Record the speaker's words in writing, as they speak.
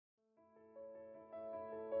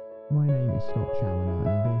My name is Scott Challoner,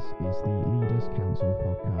 and this is the Leaders Council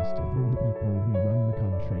podcast for the people who run the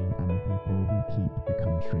country and the people who keep the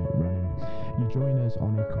country running. You join us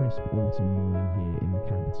on a crisp autumn morning here in the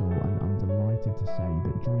capital, and I'm delighted to say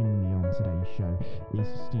that joining me on today's show is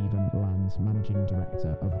Stephen Landes, Managing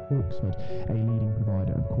Director of Hawksford, a leading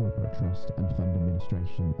provider of corporate trust and fund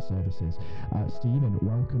administration services. Stephen,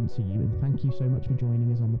 welcome to you, and thank you so much for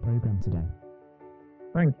joining us on the programme today.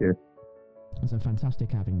 Thank you. So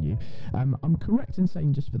fantastic having you. I'm correct in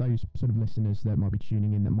saying, just for those sort of listeners that might be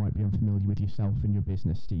tuning in that might be unfamiliar with yourself and your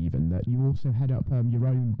business, Stephen, that you also head up your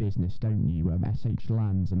own business, don't you, SH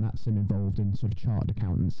Landes, and that's involved in sort of chartered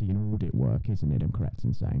accountancy and audit work, isn't it? I'm correct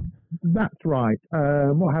in saying. That's right.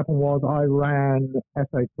 What happened was I ran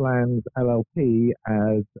SH Landes LLP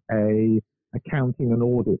as a accounting and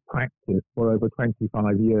audit practice for over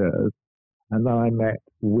 25 years. And then I met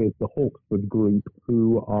with the Hawksford group,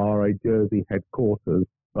 who are a Jersey headquarters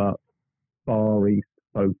but Far East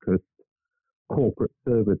focused corporate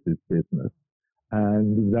services business.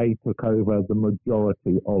 And they took over the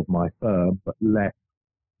majority of my firm but left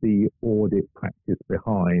the audit practice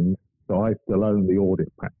behind. So I still own the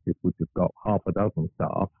audit practice, which has got half a dozen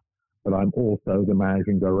staff, but I'm also the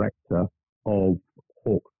managing director of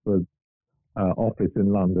Hawksford's office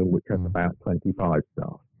in London, which has about 25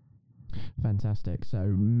 staff. Fantastic. So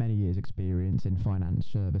many years experience in finance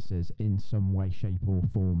services in some way, shape or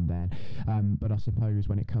form then. But I suppose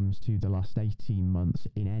when it comes to the last 18 months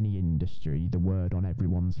in any industry, the word on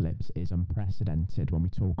everyone's lips is unprecedented when we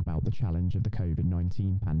talk about the challenge of the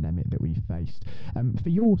COVID-19 pandemic that we've faced. For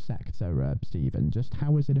your sector, Stephen, just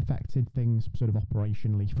how has it affected things sort of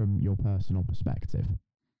operationally from your personal perspective?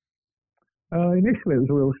 Initially, it was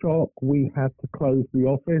a real shock. We had to close the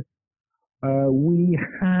office. We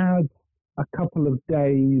had a couple of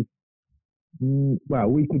days,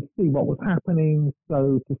 we could see what was happening.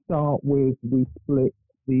 So to start with, we split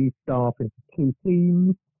the staff into two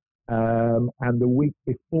teams. And the week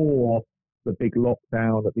before the big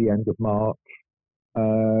lockdown at the end of March,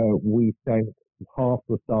 we sent half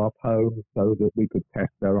the staff home so that we could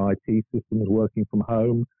test their IT systems working from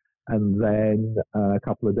home. And then a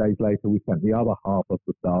couple of days later, we sent the other half of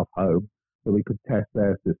the staff home so we could test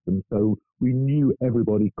their system. So we knew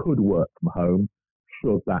everybody could work from home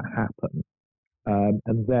should that happen.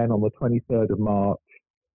 And then on the 23rd of March,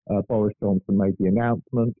 Boris Johnson made the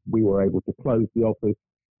announcement. We were able to close the office.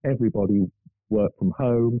 Everybody worked from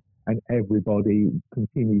home and everybody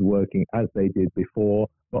continued working as they did before,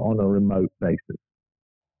 but on a remote basis.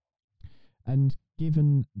 And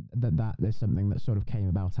given that there's something that sort of came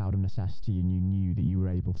about out of necessity and you knew that you were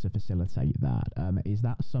able to facilitate that, is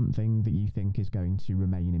that something that you think is going to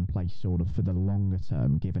remain in place sort of for the longer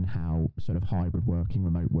term, given how sort of hybrid working,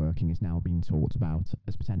 remote working is now being talked about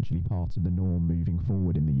as potentially part of the norm moving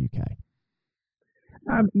forward in the UK?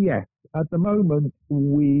 Yes. At the moment,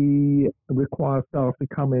 we require staff to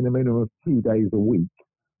come in a minimum of 2 days a week,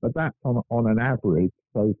 but that's on an average.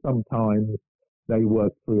 So sometimes they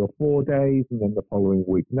work 3 or 4 days and then the following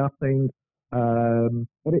week nothing.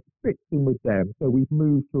 But it fits in with them. So we've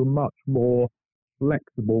moved to a much more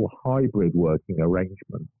flexible hybrid working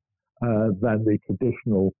arrangement than the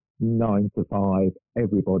traditional 9 to 5,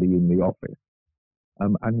 everybody in the office.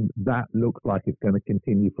 And that looks like it's going to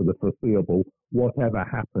continue for the foreseeable, whatever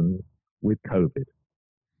happens with COVID.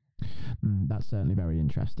 That's certainly very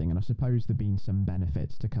interesting, and I suppose there have been some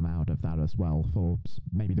benefits to come out of that as well for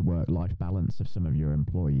maybe the work-life balance of some of your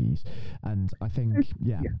employees. And I think,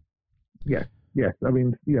 Yes. I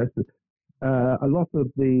mean, yes, a lot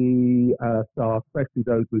of the staff, especially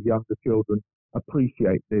those with younger children,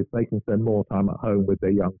 appreciate this. They can spend more time at home with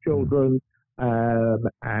their young children and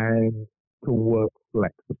can work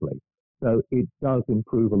flexibly. So it does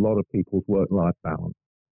improve a lot of people's work-life balance.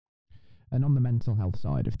 And on the mental health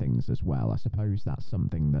side of things as well, I suppose that's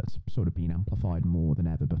something that's sort of been amplified more than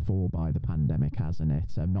ever before by the pandemic, hasn't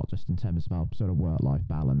it? Not just in terms of our sort of work-life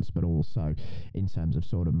balance, but also in terms of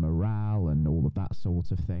sort of morale and all of that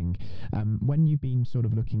sort of thing. When you've been sort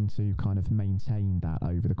of looking to kind of maintain that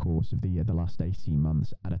over the course of the last 18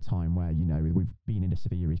 months at a time where, you know, we've been in a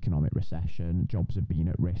severe economic recession, jobs have been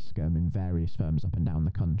at risk in various firms up and down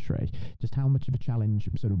the country, just how much of a challenge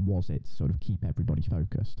sort of was it to sort of keep everybody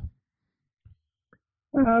focused?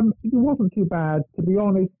 It wasn't too bad. To be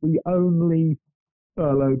honest, we only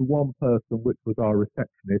furloughed one person, which was our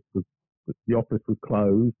receptionist, because the office was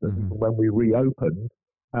closed. And when we reopened,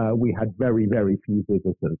 we had very, very few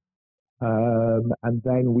visitors. And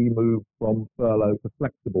then we moved from furlough to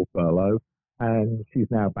flexible furlough, and she's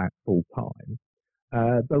now back full time.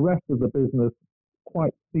 The rest of the business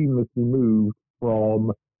quite seamlessly moved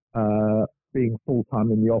from being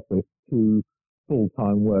full-time in the office to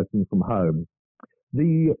full-time working from home.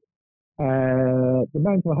 The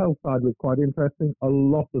mental health side was quite interesting. A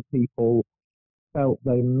lot of people felt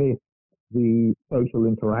they missed the social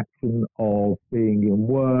interaction of being in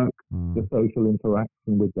work, the social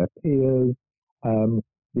interaction with their peers.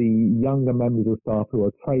 The younger members of staff who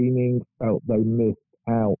are training felt they missed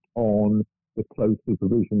out on the close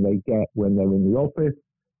supervision they get when they're in the office.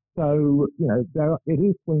 So, it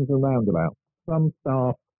is swings and roundabouts. Some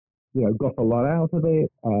staff, got a lot out of it,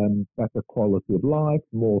 better quality of life,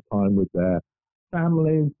 more time with their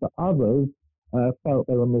families, but others felt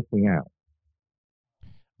they were missing out.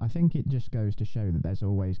 I think it just goes to show that there's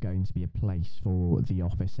always going to be a place for the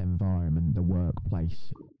office environment, the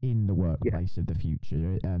workplace, in the workplace of the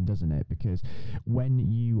future, doesn't it? Because when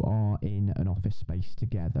you are in an office space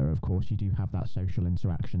together, of course, you do have that social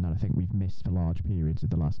interaction that I think we've missed for large periods of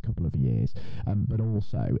the last couple of years. But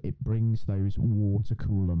also, it brings those water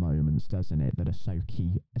cooler moments, doesn't it, that are so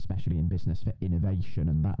key, especially in business, for innovation.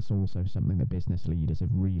 And that's also something that business leaders have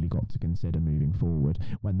really got to consider moving forward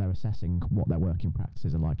when they're assessing what their working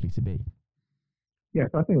practices are likely to be. Yes,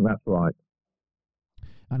 I think that's right.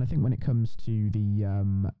 And I think when it comes to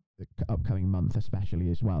the upcoming month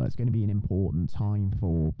especially as well, it's going to be an important time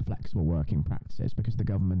for flexible working practices, because the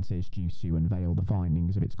government is due to unveil the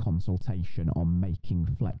findings of its consultation on making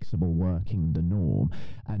flexible working the norm,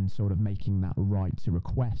 and sort of making that right to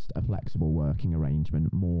request a flexible working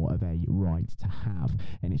arrangement more of a right to have.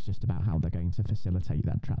 And it's just about how they're going to facilitate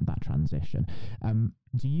that transition.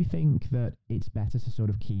 Do you think that it's better to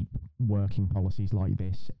sort of keep working policies like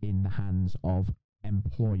this in the hands of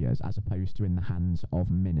employers as opposed to in the hands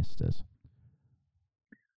of ministers?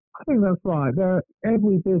 I think that's right.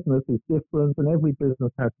 Every business is different, and every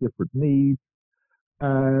business has different needs.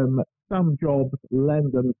 Some jobs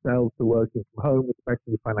lend themselves to working from home,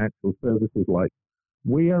 especially financial services like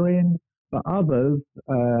we are in. But others,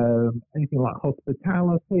 anything like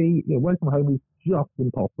hospitality, working from home is just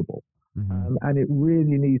impossible. And it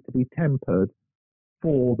really needs to be tempered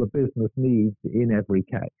for the business needs in every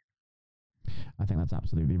case. I think that's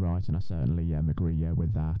absolutely right, and I certainly agree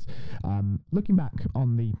with that. Looking back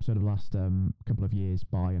on the sort of last couple of years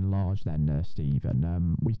by and large then,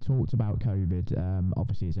 Stephen, we talked about COVID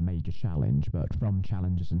obviously as a major challenge, but from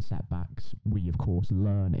challenges and setbacks, we of course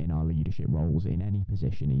learn in our leadership roles in any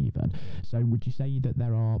position even. So would you say that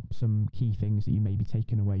there are some key things that you may be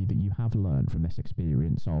taken away that you have learned from this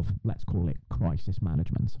experience of, let's call it, crisis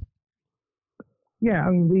management? Yeah, I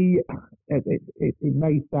mean, it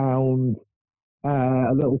may sound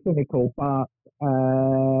a little cynical, but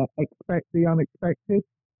expect the unexpected.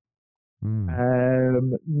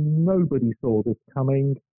 Nobody saw this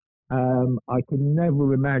coming. I could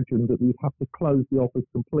never imagine that we'd have to close the office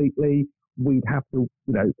completely. We'd have to,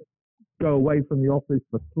 go away from the office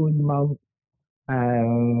for 3 months.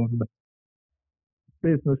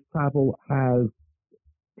 Business travel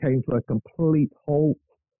came to a complete halt.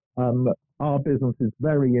 Our business is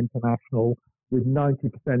very international, with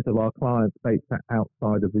 90% of our clients based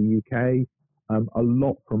outside of the UK, a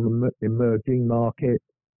lot from emerging markets,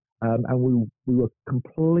 and we were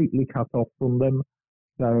completely cut off from them.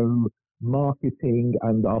 So marketing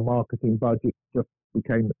and our marketing budget just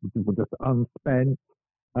were just unspent,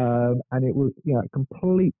 and it was a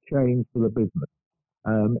complete change for the business.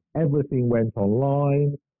 Everything went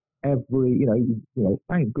online. Thank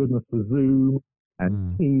goodness for Zoom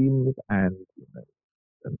and Teams and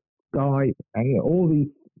Skype, and all these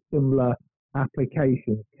similar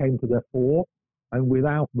applications came to the fore, and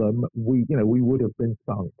without them, we would have been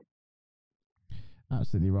sunk.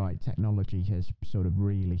 Absolutely right. Technology has sort of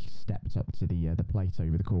really stepped up to the plate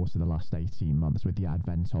over the course of the last 18 months with the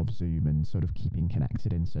advent of Zoom and sort of keeping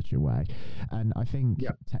connected in such a way. And I think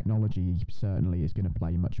technology certainly is going to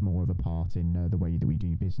play much more of a part in the way that we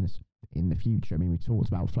do business in the future. I mean, we talked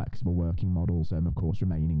about flexible working models, of course,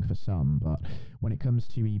 remaining for some, but when it comes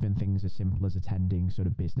to even things as simple as attending sort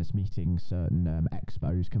of business meetings, certain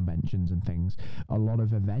expos, conventions and things, a lot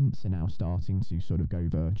of events are now starting to sort of go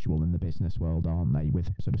virtual in the business world, aren't they,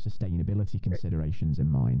 with sort of sustainability considerations in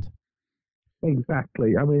mind?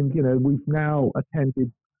 Exactly. I mean, we've now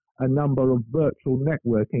attended a number of virtual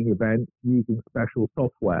networking events using special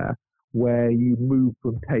software where you move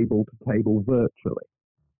from table to table virtually.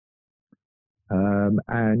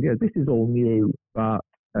 And this is all new, but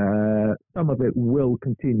some of it will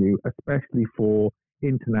continue, especially for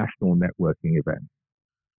international networking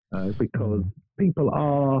events, because people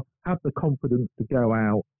have the confidence to go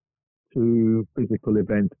out to physical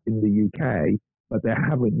events in the UK, but they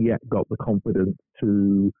haven't yet got the confidence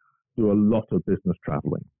to do a lot of business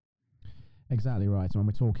traveling. Exactly right. And when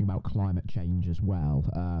we're talking about climate change as well,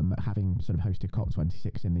 having sort of hosted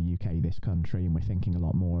COP26 in the UK, this country, and we're thinking a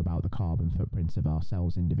lot more about the carbon footprints of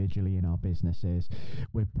ourselves individually in our businesses,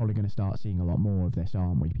 we're probably going to start seeing a lot more of this,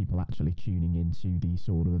 aren't we? People actually tuning into these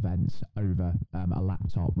sort of events over a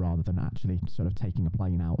laptop rather than actually sort of taking a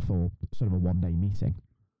plane out for sort of a one-day meeting.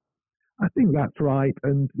 I think that's right.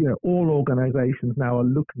 And, all organizations now are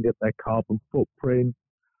looking at their carbon footprint,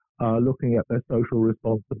 looking at their social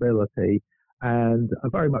responsibility, and a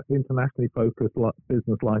very much internationally focused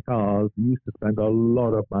business like ours used to spend a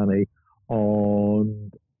lot of money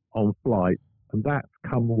on flights, and that's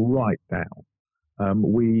come right down.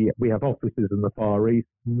 We have offices in the Far East.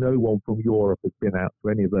 No one from Europe has been out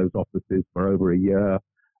to any of those offices for over a year,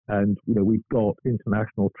 and we've got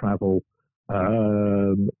international travel.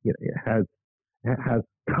 It has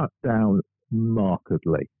cut down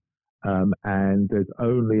markedly. And there's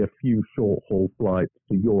only a few short-haul flights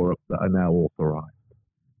to Europe that are now authorised.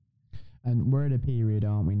 And we're in a period,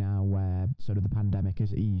 aren't we now, where sort of the pandemic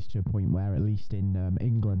has eased to a point where, at least in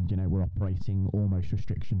England, we're operating almost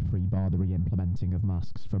restriction-free, bar the re-implementing of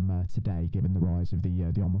masks from today, given the rise of the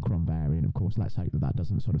Omicron variant. Of course, let's hope that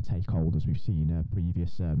doesn't sort of take hold as we've seen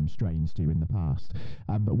previous strains do in the past.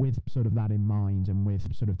 But with sort of that in mind, and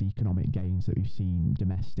with sort of the economic gains that we've seen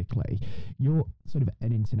domestically, you're sort of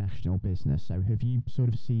an international business. So have you sort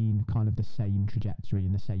of seen kind of the same trajectory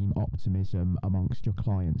and the same optimism amongst your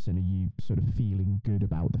clients, and are you sort of feeling good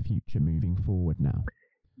about the future moving forward now?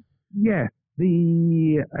 Yes,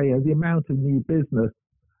 the amount of new business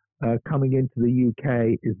coming into the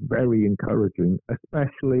UK is very encouraging,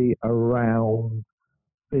 especially around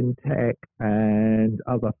fintech and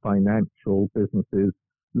other financial businesses.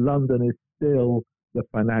 London is still the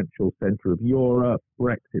financial centre of Europe.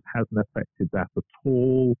 Brexit hasn't affected that at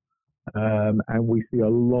all, and we see a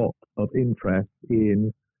lot of interest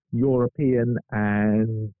in European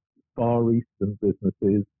and Far Eastern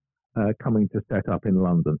businesses coming to set up in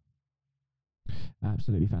London.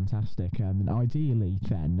 Absolutely fantastic. And ideally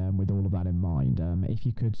then, with all of that in mind, if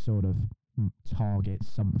you could sort of target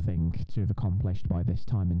something to have accomplished by this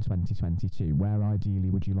time in 2022, where ideally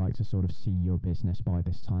would you like to sort of see your business by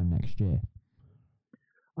this time next year?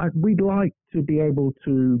 We'd like to be able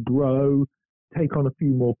to grow, take on a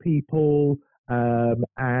few more people,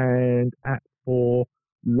 and act for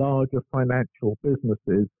larger financial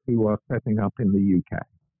businesses who are setting up in the UK.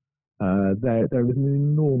 There is an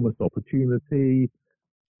enormous opportunity.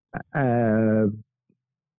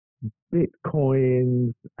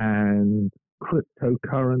 Bitcoins and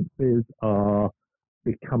cryptocurrencies are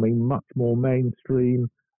becoming much more mainstream.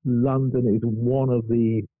 London is one of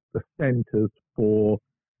the centres for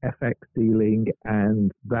FX dealing,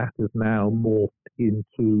 and that has now morphed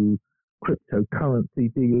into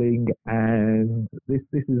cryptocurrency dealing, and this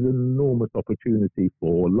is an enormous opportunity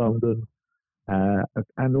for London.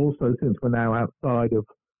 And also, since we're now outside of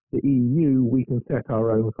the EU, we can set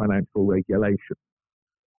our own financial regulation.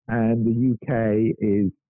 And the UK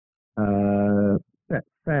is set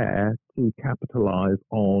fair to capitalise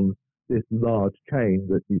on this large change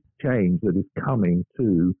that is coming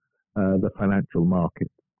to the financial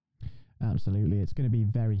market. Absolutely. It's going to be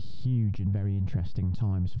very huge and very interesting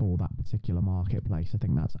times for that particular marketplace. I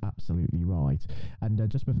think that's absolutely right. And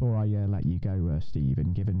just before I let you go,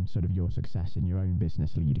 Stephen, given sort of your success in your own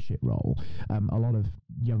business leadership role, a lot of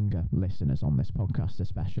younger listeners on this podcast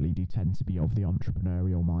especially do tend to be of the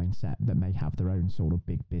entrepreneurial mindset, that may have their own sort of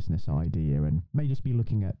big business idea and may just be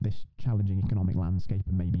looking at this challenging economic landscape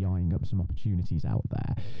and maybe eyeing up some opportunities out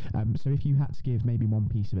there. So if you had to give maybe one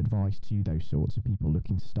piece of advice to those sorts of people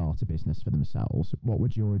looking to start a business for themselves, what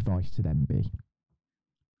would your advice to them be?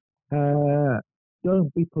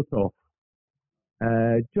 Don't be put off.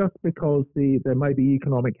 Just because there may be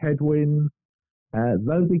economic headwinds,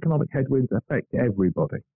 those economic headwinds affect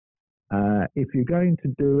everybody. If you're going to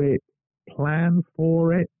do it, plan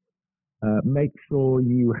for it. Make sure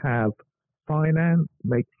you have finance.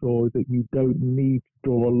 Make sure that you don't need to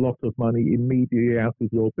draw a lot of money immediately out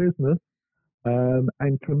of your business,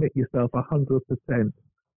 and commit yourself 100%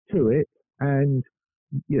 to it. And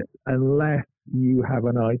unless you have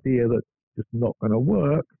an idea that's just not going to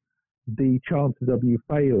work, the chances of you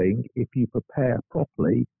failing, if you prepare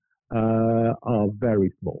properly, are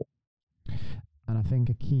very small. And I think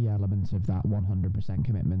a key element of that 100%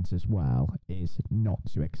 commitment as well is not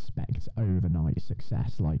to expect overnight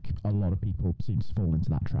success, like a lot of people seem to fall into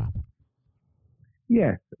that trap.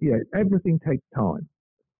 Yes, everything takes time.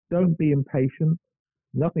 Don't be impatient.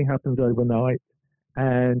 Nothing happens overnight.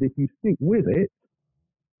 And if you stick with it,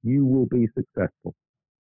 you will be successful.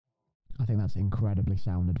 I think that's incredibly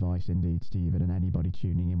sound advice indeed, Stephen, and anybody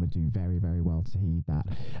tuning in would do very, very well to heed that.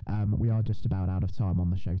 We are just about out of time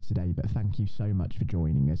on the show today, but thank you so much for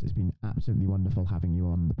joining us. It's been absolutely wonderful having you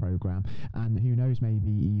on the programme, and who knows,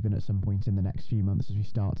 maybe even at some point in the next few months, as we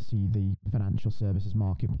start to see the financial services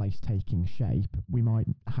marketplace taking shape, we might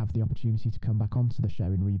have the opportunity to come back onto the show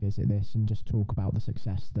and revisit this and just talk about the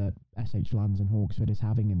success that SH Landes and Hawksford is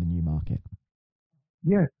having in the new market.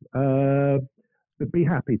 Yes, but be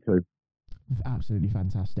happy to. Absolutely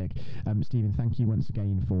fantastic. Stephen, thank you once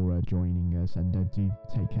again for joining us, and do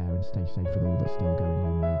take care and stay safe with all that's still going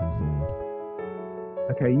on moving forward.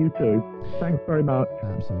 Okay, you too. Thanks very much.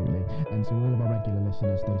 Absolutely. And to all of our regular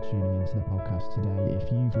listeners that are tuning into the podcast today, if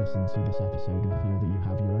you've listened to this episode and feel that you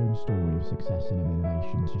have your own story of success and of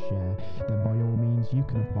innovation to share, then by all means you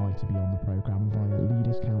can apply to be on the programme via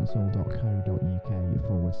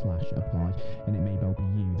leaderscouncil.co.uk/apply, and it may well be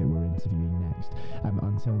you that we're interviewing next.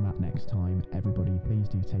 Until that next time, everybody, please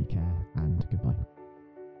do take care and goodbye.